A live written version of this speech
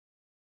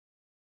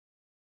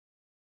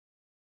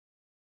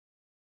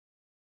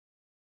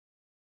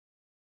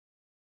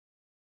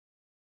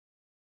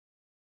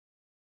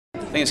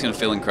think it's going to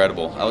feel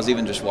incredible. I was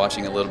even just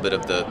watching a little bit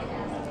of the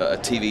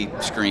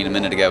TV screen a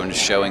minute ago and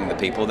just showing the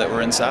people that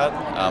were inside.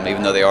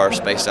 Even though they are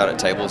spaced out at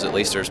tables, at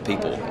least there's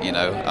people, you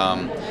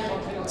know.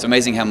 It's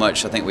amazing how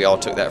much I think we all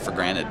took that for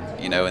granted,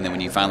 you know, and then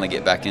when you finally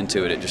get back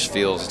into it, it just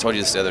feels, I told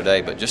you this the other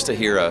day, but just to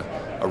hear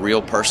a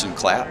real person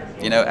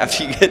clap, you know,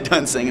 after you get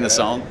done singing a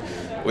song.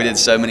 We did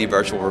so many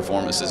virtual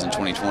performances in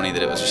 2020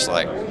 that it was just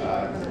like,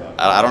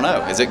 I don't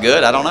know. Is it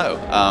good? I don't know.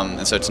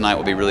 And so tonight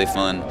will be really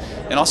fun.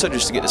 And also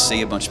just to get to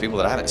see a bunch of people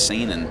that I haven't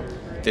seen in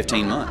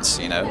 15 months,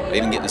 you know.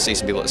 Even getting to see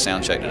some people at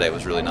Soundcheck today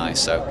was really nice.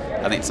 So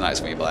I think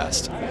tonight's going to be a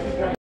blast.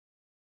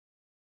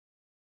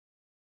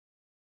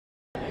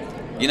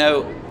 You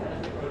know,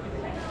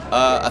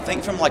 I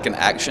think from like an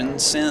action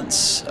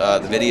sense,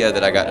 the video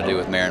that I got to do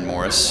with Maren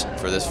Morris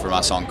for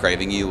my song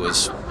Craving You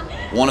was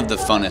one of the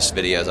funnest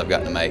videos I've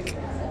gotten to make.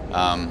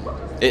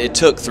 It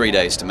took 3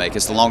 days to make.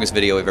 It's the longest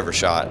video we've ever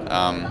shot.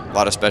 A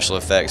lot of special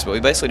effects, but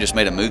we basically just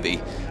made a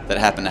movie that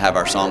happened to have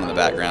our song in the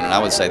background, and I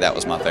would say that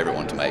was my favorite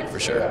one to make for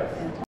sure.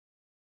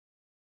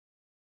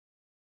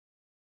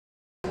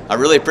 I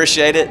really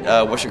appreciate it.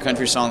 What's Your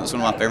Country Song? That's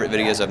one of my favorite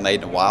videos I've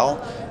made in a while.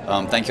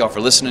 Thank y'all for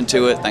listening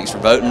to it. Thanks for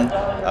voting.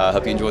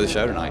 Hope you enjoy the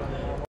show tonight.